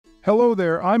Hello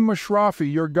there, I'm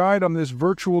Mashrafi, your guide on this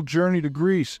virtual journey to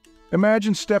Greece.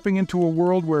 Imagine stepping into a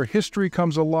world where history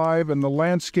comes alive and the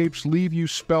landscapes leave you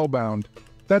spellbound.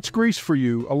 That's Greece for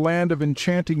you, a land of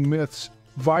enchanting myths,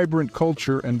 vibrant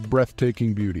culture, and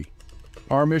breathtaking beauty.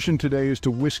 Our mission today is to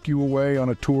whisk you away on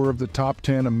a tour of the top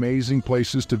 10 amazing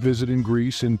places to visit in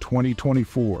Greece in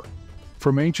 2024.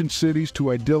 From ancient cities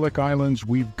to idyllic islands,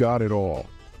 we've got it all.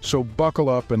 So buckle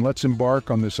up and let's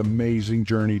embark on this amazing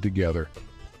journey together.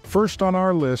 First on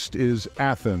our list is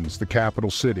Athens, the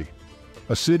capital city.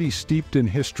 A city steeped in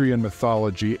history and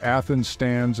mythology, Athens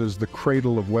stands as the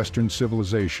cradle of Western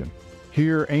civilization.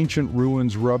 Here, ancient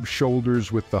ruins rub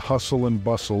shoulders with the hustle and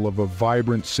bustle of a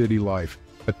vibrant city life,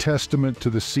 a testament to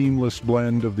the seamless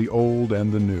blend of the old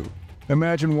and the new.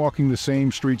 Imagine walking the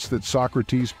same streets that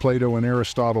Socrates, Plato, and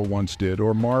Aristotle once did,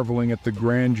 or marveling at the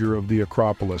grandeur of the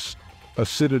Acropolis, a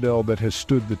citadel that has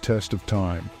stood the test of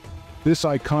time. This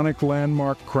iconic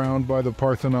landmark crowned by the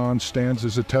Parthenon stands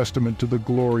as a testament to the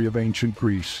glory of ancient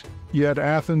Greece. Yet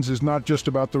Athens is not just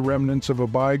about the remnants of a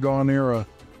bygone era.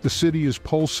 The city is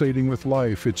pulsating with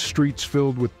life, its streets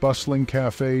filled with bustling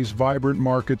cafes, vibrant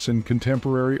markets, and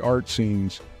contemporary art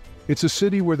scenes. It's a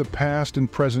city where the past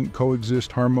and present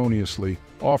coexist harmoniously,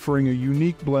 offering a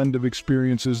unique blend of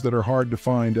experiences that are hard to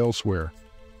find elsewhere.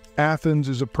 Athens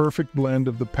is a perfect blend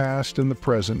of the past and the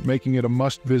present, making it a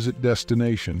must-visit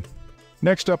destination.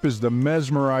 Next up is the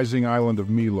mesmerizing island of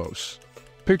Milos.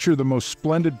 Picture the most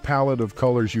splendid palette of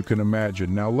colors you can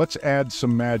imagine. Now let's add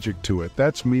some magic to it.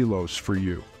 That's Milos for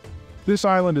you. This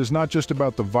island is not just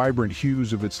about the vibrant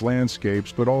hues of its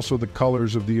landscapes, but also the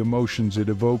colors of the emotions it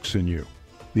evokes in you.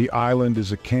 The island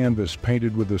is a canvas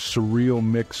painted with a surreal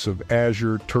mix of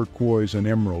azure, turquoise, and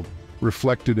emerald,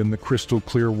 reflected in the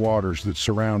crystal-clear waters that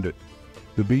surround it.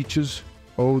 The beaches?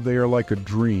 Oh, they are like a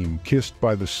dream, kissed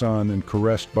by the sun and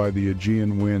caressed by the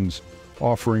Aegean winds,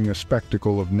 offering a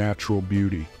spectacle of natural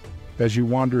beauty. As you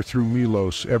wander through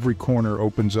Milos, every corner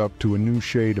opens up to a new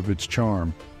shade of its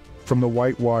charm. From the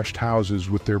whitewashed houses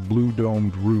with their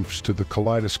blue-domed roofs to the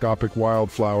kaleidoscopic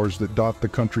wildflowers that dot the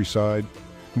countryside,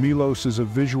 Milos is a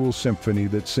visual symphony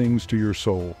that sings to your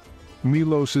soul.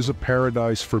 Milos is a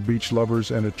paradise for beach lovers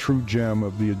and a true gem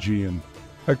of the Aegean.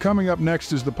 Coming up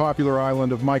next is the popular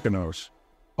island of Mykonos.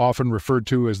 Often referred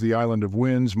to as the Island of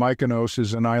Winds, Mykonos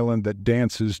is an island that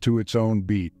dances to its own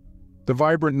beat. The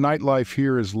vibrant nightlife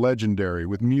here is legendary,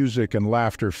 with music and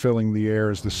laughter filling the air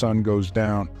as the sun goes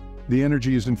down. The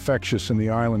energy is infectious and the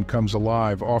island comes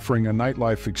alive, offering a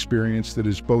nightlife experience that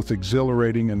is both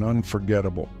exhilarating and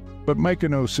unforgettable. But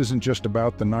Mykonos isn't just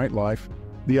about the nightlife.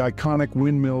 The iconic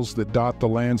windmills that dot the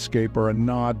landscape are a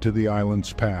nod to the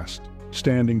island's past,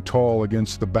 standing tall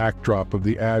against the backdrop of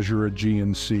the azure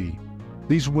Aegean Sea.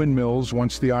 These windmills,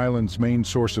 once the island's main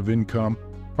source of income,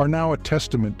 are now a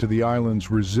testament to the island's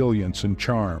resilience and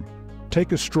charm.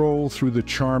 Take a stroll through the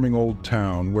charming old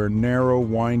town, where narrow,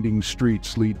 winding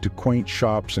streets lead to quaint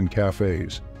shops and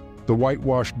cafes. The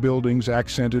whitewashed buildings,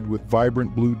 accented with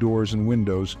vibrant blue doors and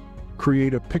windows,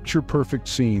 create a picture-perfect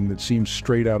scene that seems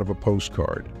straight out of a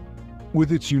postcard.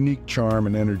 With its unique charm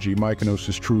and energy, Mykonos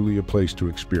is truly a place to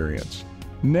experience.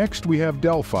 Next, we have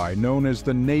Delphi, known as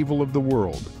the navel of the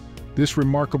world. This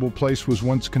remarkable place was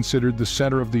once considered the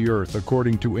center of the earth,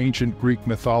 according to ancient Greek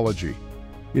mythology.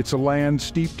 It's a land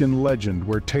steeped in legend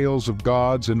where tales of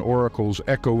gods and oracles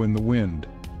echo in the wind.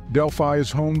 Delphi is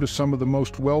home to some of the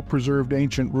most well-preserved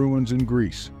ancient ruins in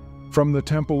Greece. From the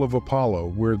Temple of Apollo,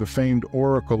 where the famed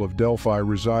Oracle of Delphi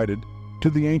resided, to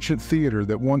the ancient theater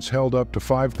that once held up to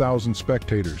 5,000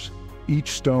 spectators.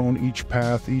 Each stone, each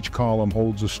path, each column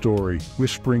holds a story,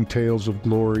 whispering tales of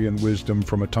glory and wisdom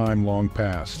from a time long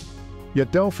past.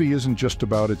 Yet Delphi isn't just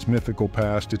about its mythical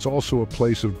past, it's also a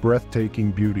place of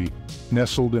breathtaking beauty,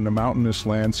 nestled in a mountainous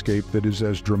landscape that is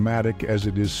as dramatic as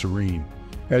it is serene.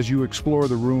 As you explore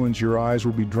the ruins, your eyes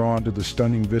will be drawn to the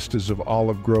stunning vistas of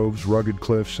olive groves, rugged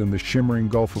cliffs, and the shimmering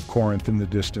Gulf of Corinth in the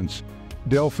distance.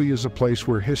 Delphi is a place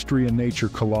where history and nature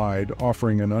collide,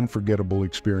 offering an unforgettable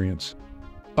experience.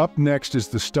 Up next is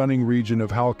the stunning region of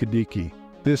Halkidiki.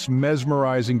 This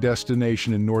mesmerizing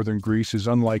destination in northern Greece is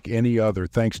unlike any other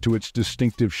thanks to its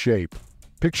distinctive shape.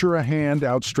 Picture a hand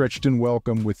outstretched in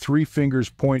welcome with three fingers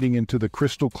pointing into the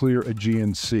crystal-clear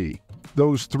Aegean Sea.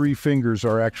 Those three fingers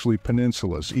are actually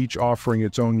peninsulas, each offering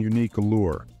its own unique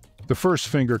allure. The first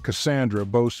finger, Cassandra,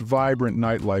 boasts vibrant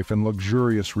nightlife and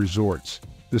luxurious resorts.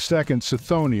 The second,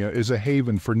 Sithonia, is a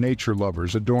haven for nature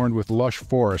lovers, adorned with lush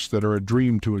forests that are a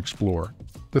dream to explore.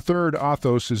 The third,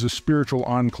 Athos, is a spiritual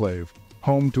enclave,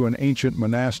 home to an ancient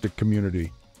monastic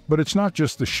community. But it's not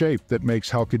just the shape that makes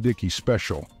Halkidiki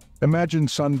special. Imagine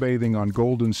sunbathing on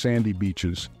golden sandy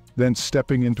beaches, then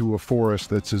stepping into a forest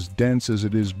that's as dense as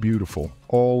it is beautiful,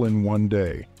 all in one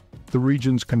day. The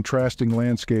region's contrasting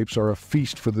landscapes are a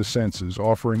feast for the senses,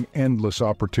 offering endless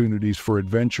opportunities for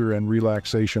adventure and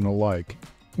relaxation alike.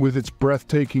 With its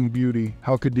breathtaking beauty,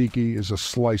 Halkidiki is a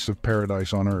slice of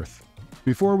paradise on earth.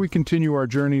 Before we continue our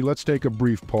journey, let's take a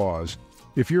brief pause.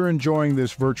 If you're enjoying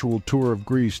this virtual tour of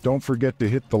Greece, don't forget to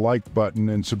hit the like button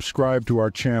and subscribe to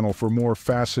our channel for more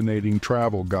fascinating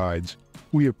travel guides.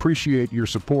 We appreciate your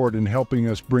support in helping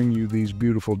us bring you these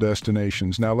beautiful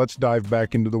destinations. Now let's dive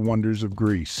back into the wonders of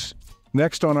Greece.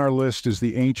 Next on our list is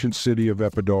the ancient city of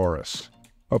Epidaurus.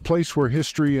 A place where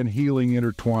history and healing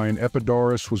intertwine,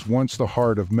 Epidaurus was once the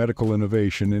heart of medical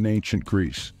innovation in ancient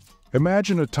Greece.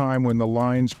 Imagine a time when the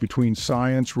lines between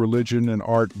science, religion, and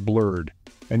art blurred,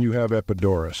 and you have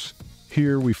Epidaurus.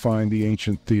 Here we find the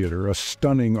ancient theater, a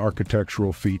stunning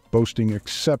architectural feat boasting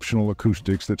exceptional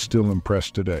acoustics that still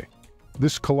impress today.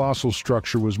 This colossal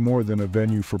structure was more than a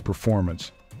venue for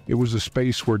performance. It was a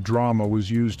space where drama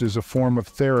was used as a form of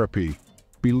therapy,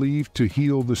 believed to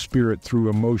heal the spirit through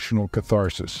emotional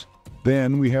catharsis.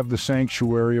 Then we have the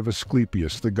sanctuary of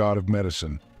Asclepius, the god of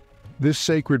medicine. This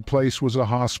sacred place was a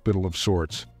hospital of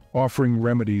sorts, offering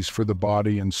remedies for the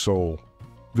body and soul.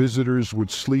 Visitors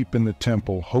would sleep in the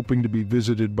temple, hoping to be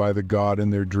visited by the god in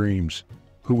their dreams,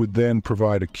 who would then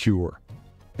provide a cure.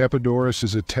 Epidaurus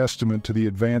is a testament to the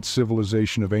advanced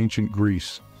civilization of ancient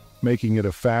Greece, making it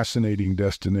a fascinating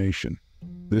destination.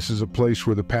 This is a place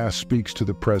where the past speaks to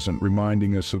the present,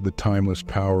 reminding us of the timeless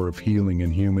power of healing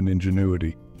and human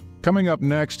ingenuity. Coming up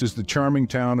next is the charming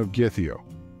town of Gythio.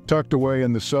 Tucked away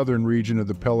in the southern region of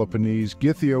the Peloponnese,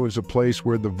 Gythio is a place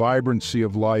where the vibrancy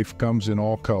of life comes in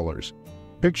all colors.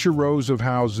 Picture rows of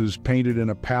houses painted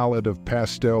in a palette of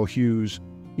pastel hues,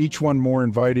 each one more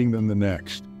inviting than the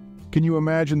next. Can you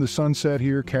imagine the sunset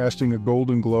here casting a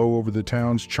golden glow over the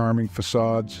town's charming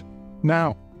facades?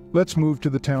 Now, let's move to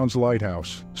the town's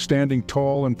lighthouse. Standing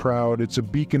tall and proud, it's a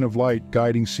beacon of light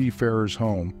guiding seafarers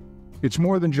home. It's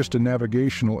more than just a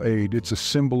navigational aid, it's a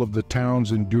symbol of the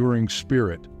town's enduring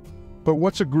spirit. But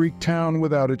what's a Greek town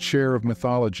without its share of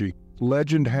mythology?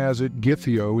 Legend has it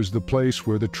Gythio is the place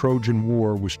where the Trojan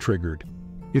War was triggered.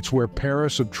 It's where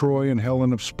Paris of Troy and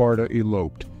Helen of Sparta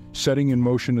eloped, setting in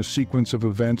motion a sequence of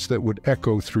events that would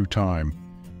echo through time.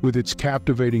 With its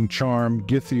captivating charm,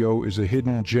 Gythio is a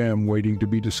hidden gem waiting to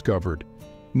be discovered.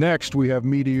 Next, we have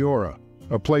Meteora,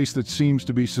 a place that seems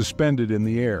to be suspended in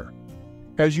the air.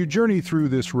 As you journey through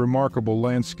this remarkable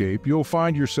landscape, you'll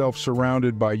find yourself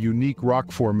surrounded by unique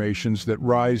rock formations that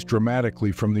rise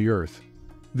dramatically from the earth.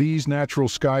 These natural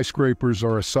skyscrapers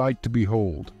are a sight to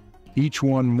behold, each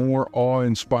one more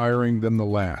awe-inspiring than the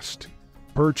last.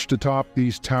 Perched atop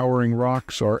these towering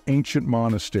rocks are ancient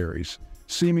monasteries,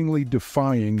 seemingly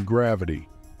defying gravity.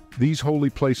 These holy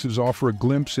places offer a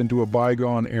glimpse into a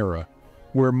bygone era,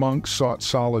 where monks sought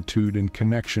solitude and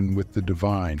connection with the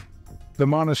divine. The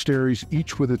monasteries,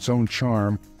 each with its own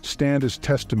charm, stand as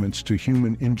testaments to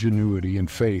human ingenuity and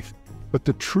faith. But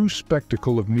the true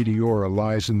spectacle of Meteora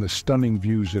lies in the stunning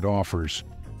views it offers.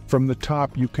 From the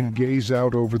top, you can gaze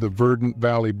out over the verdant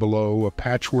valley below, a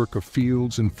patchwork of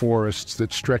fields and forests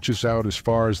that stretches out as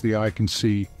far as the eye can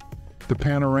see. The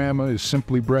panorama is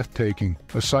simply breathtaking,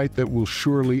 a sight that will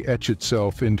surely etch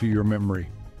itself into your memory.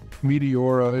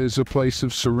 Meteora is a place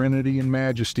of serenity and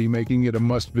majesty, making it a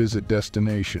must-visit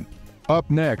destination. Up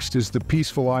next is the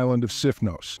peaceful island of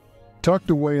Sifnos.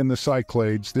 Tucked away in the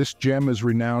Cyclades, this gem is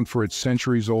renowned for its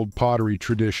centuries-old pottery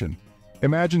tradition.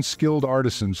 Imagine skilled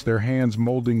artisans, their hands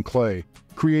molding clay,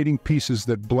 creating pieces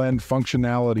that blend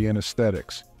functionality and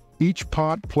aesthetics. Each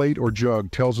pot, plate, or jug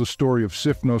tells a story of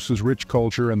Sifnos' rich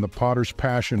culture and the potter's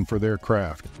passion for their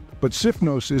craft. But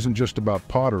Sifnos isn't just about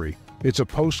pottery. It's a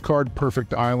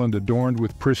postcard-perfect island adorned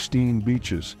with pristine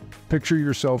beaches. Picture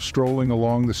yourself strolling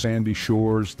along the sandy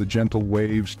shores, the gentle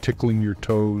waves tickling your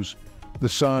toes, the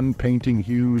sun painting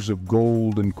hues of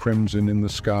gold and crimson in the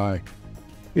sky.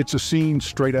 It's a scene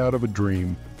straight out of a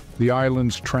dream. The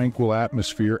island's tranquil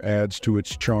atmosphere adds to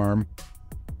its charm.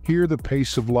 Here the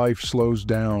pace of life slows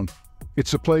down.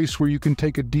 It's a place where you can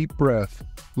take a deep breath,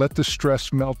 let the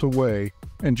stress melt away,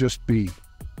 and just be.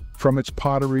 From its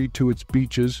pottery to its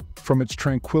beaches, from its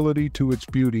tranquility to its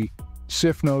beauty,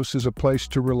 Sifnos is a place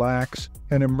to relax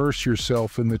and immerse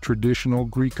yourself in the traditional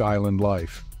Greek island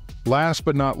life. Last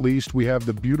but not least, we have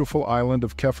the beautiful island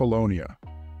of Kefalonia.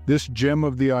 This gem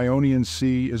of the Ionian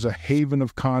Sea is a haven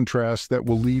of contrast that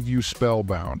will leave you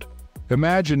spellbound.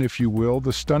 Imagine, if you will,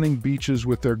 the stunning beaches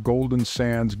with their golden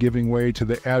sands giving way to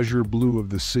the azure blue of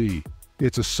the sea.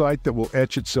 It's a sight that will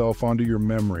etch itself onto your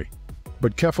memory.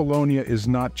 But Kefalonia is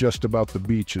not just about the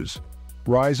beaches.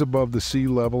 Rise above the sea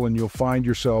level and you'll find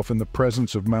yourself in the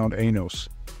presence of Mount Anos.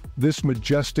 This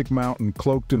majestic mountain,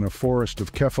 cloaked in a forest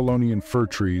of Kephalonian fir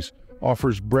trees,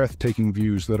 offers breathtaking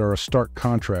views that are a stark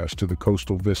contrast to the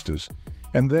coastal vistas.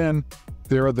 And then,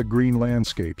 there are the green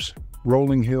landscapes.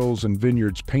 Rolling hills and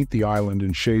vineyards paint the island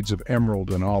in shades of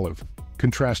emerald and olive,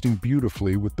 contrasting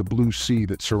beautifully with the blue sea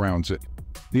that surrounds it.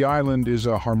 The island is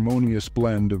a harmonious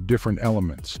blend of different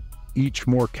elements, each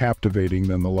more captivating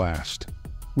than the last.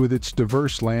 With its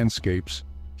diverse landscapes,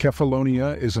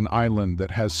 Kefalonia is an island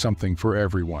that has something for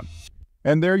everyone.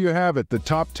 And there you have it, the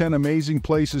top 10 amazing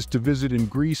places to visit in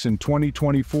Greece in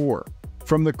 2024.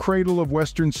 From the cradle of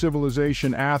Western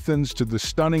civilization, Athens, to the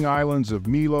stunning islands of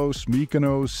Milos,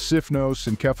 Mykonos, Sifnos,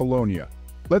 and Kefalonia.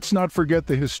 Let's not forget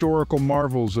the historical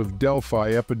marvels of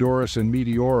Delphi, Epidaurus, and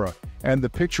Meteora, and the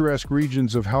picturesque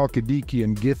regions of Halkidiki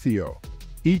and Githio.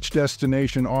 Each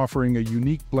destination offering a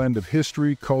unique blend of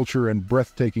history, culture, and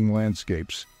breathtaking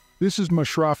landscapes. This is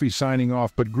Mashrafi signing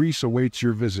off, but Greece awaits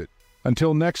your visit.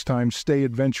 Until next time, stay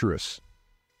adventurous.